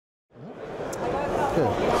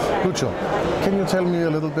Okay, good job. Can you tell me a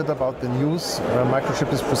little bit about the news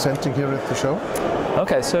Microchip is presenting here at the show?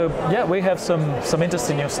 Okay, so yeah, we have some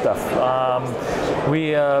interesting new stuff.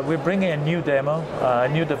 We're bringing a new demo, a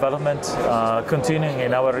new development, continuing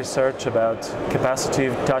in our research about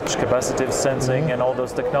capacitive touch, capacitive sensing, and all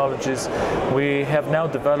those technologies. We have now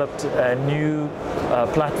developed a new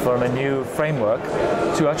platform, a new framework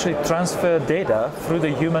to actually transfer data through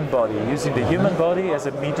the human body, using the human body as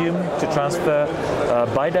a medium to transfer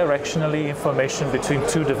bidirectionally information between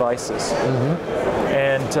two devices.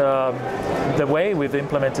 And the way we've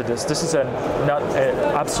implemented this is not an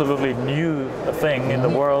absolutely new thing in the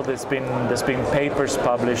world. There's been papers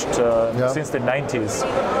published since the 90s,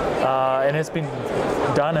 and it's been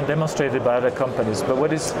done and demonstrated by other companies. But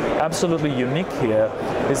what is absolutely unique here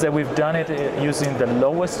is that we've done it using the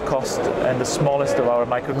lowest cost and the smallest of our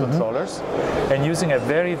microcontrollers, and using a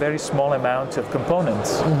very, very small amount of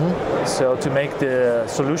components. So to make the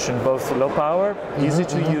solution both low power, easy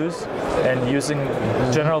to use, and using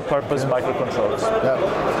general purpose microcontrollers. Yeah.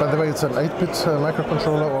 By the way, it's an 8-bit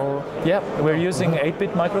microcontroller, or? Yeah, we're using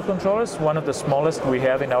 8-bit microcontrollers, one of the smallest we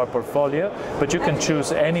have in our portfolio, but you can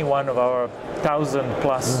choose any one of our 1,000+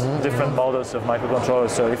 different models of microcontrollers.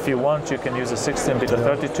 So if you want, you can use a 16-bit or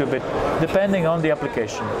 32-bit, depending on the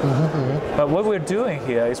application. But what we're doing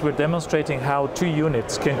here is we're demonstrating how two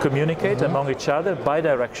units can communicate among each other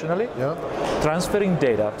bidirectionally, transferring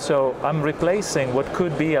data. So I'm replacing what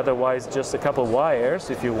could be otherwise just a couple wires,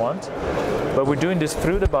 if you want, but we're doing this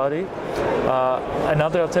through the body.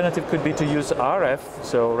 Another alternative could be to use RF,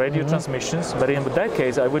 so radio transmissions, but in that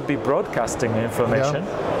case I would be broadcasting information.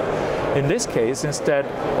 In this case, instead,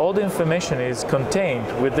 all the information is contained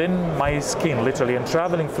within my skin, literally, and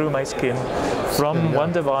traveling through my skin from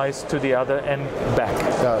one device to the other and back.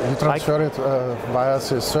 Yeah, you transfer it via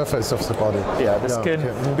the surface of the body. Yeah, the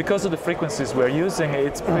skin, because of the frequencies we're using,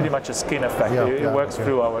 it's pretty much a skin effect. It works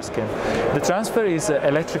through our skin. The transfer is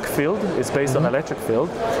electric field, it's based on electric field,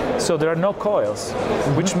 so there are no coils,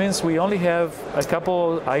 which means we only have a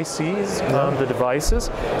couple ICs on the devices,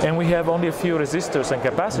 and we have only a few resistors and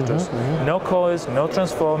capacitors. No coils, no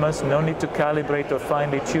transformers, no need to calibrate or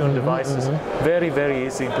finely tune devices. Very, very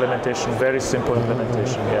easy implementation, very simple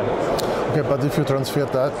implementation. Okay, but if you transfer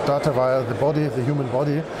that data via the body, the human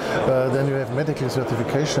body, then you have medical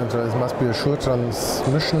certification. So it must be a sure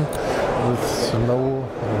transmission with no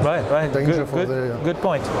danger for the... Good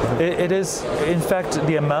point. It is, in fact,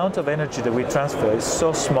 the amount of energy that we transfer is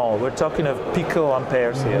so small. We're talking of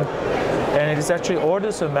picoamperes here. And it is actually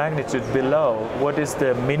orders of magnitude below what is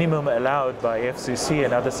the minimum allowed by FCC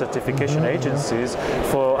and other certification agencies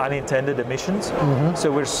for unintended emissions. So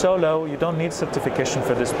we're so low, you don't need certification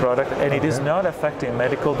for this product, and it is not affecting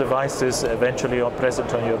medical devices eventually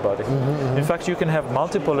present on your body. In fact, you can have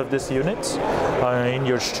multiple of these units in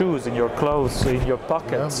your shoes, in your clothes, in your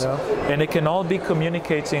pockets, and it can all be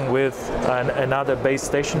communicating with another base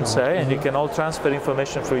station, say, and you can all transfer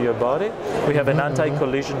information through your body. We have an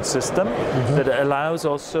anti-collision system that allows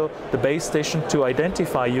also the base station to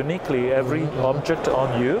identify uniquely every object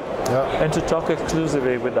on you and to talk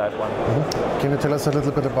exclusively with that one. Can you tell us a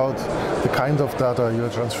little bit about the kind of data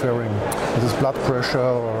you're transferring? Is this blood pressure,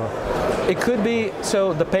 or? It could be,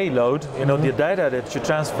 so the payload, you know, the data that you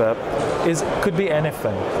transfer could be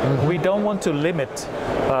anything. We don't want to limit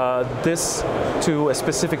this to a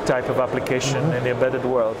specific type of application in the embedded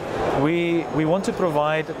world. We want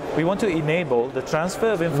to enable the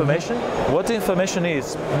transfer of information. What the information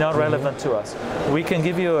is not relevant to us. We can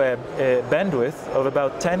give you a bandwidth of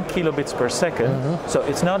about 10 kilobits per second. So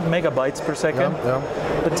it's not megabytes per second,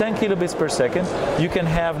 but 10 kilobits per second. You can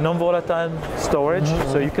have non-volatile storage,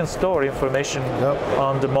 so you can store information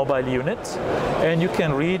on the mobile unit, and you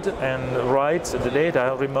can read and write the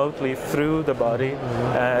data remotely through the body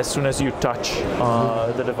as soon as you touch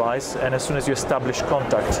the device and as soon as you establish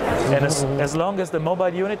contact. And as long as the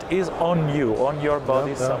mobile unit is on you, on your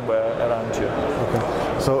body, somewhere around you.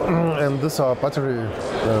 Okay. So, and these are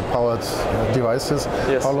battery-powered devices.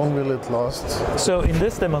 Yes. How long will it last? So in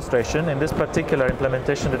this demonstration, in this particular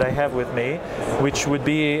implementation that I have with me, which would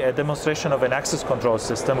be a demonstration of an access control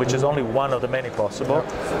system, which is only one of the many possible.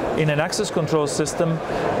 In an access control system,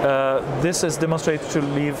 this is demonstrated to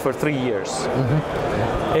live for 3 years.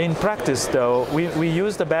 In practice, though, we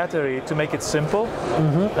use the battery to make it simple.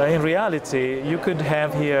 In reality, you could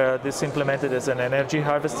have here this implemented as an energy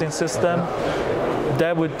harvesting system.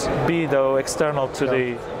 That would be, though, external to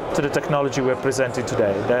the technology we're presenting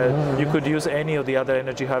today. You could use any of the other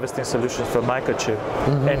energy harvesting solutions from Microchip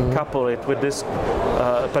and couple it with this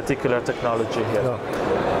particular technology here.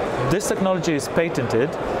 This technology is patented.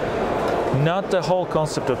 not the whole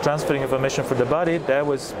concept of transferring information for the body. That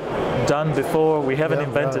was done before. We haven't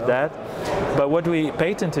invented that. But what we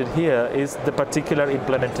patented here is the particular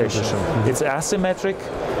implementation. It's asymmetric,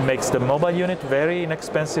 makes the mobile unit very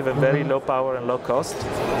inexpensive and very low power and low cost.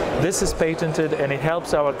 This is patented, and it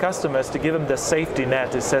helps our customers to give them the safety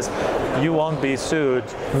net. It says, you won't be sued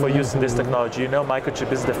for using this technology. You know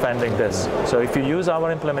Microchip is defending this. So if you use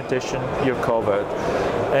our implementation, you're covered.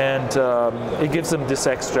 And it gives them this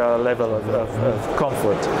extra level of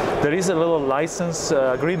comfort. There is a little license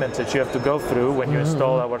agreement that you have to go through when you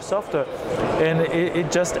install our software, and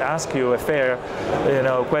it just asks you a fair,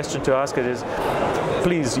 question to ask. It is,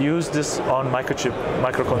 please use this on Microchip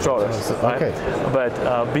microcontrollers. Okay. Right?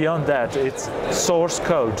 But beyond that, it's source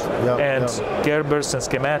code and Gerbers and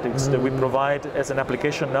schematics that we provide as an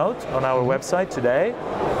application note on our website today,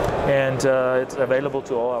 and it's available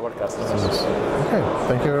to all our customers. Okay,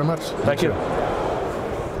 thank you very much. Thank you.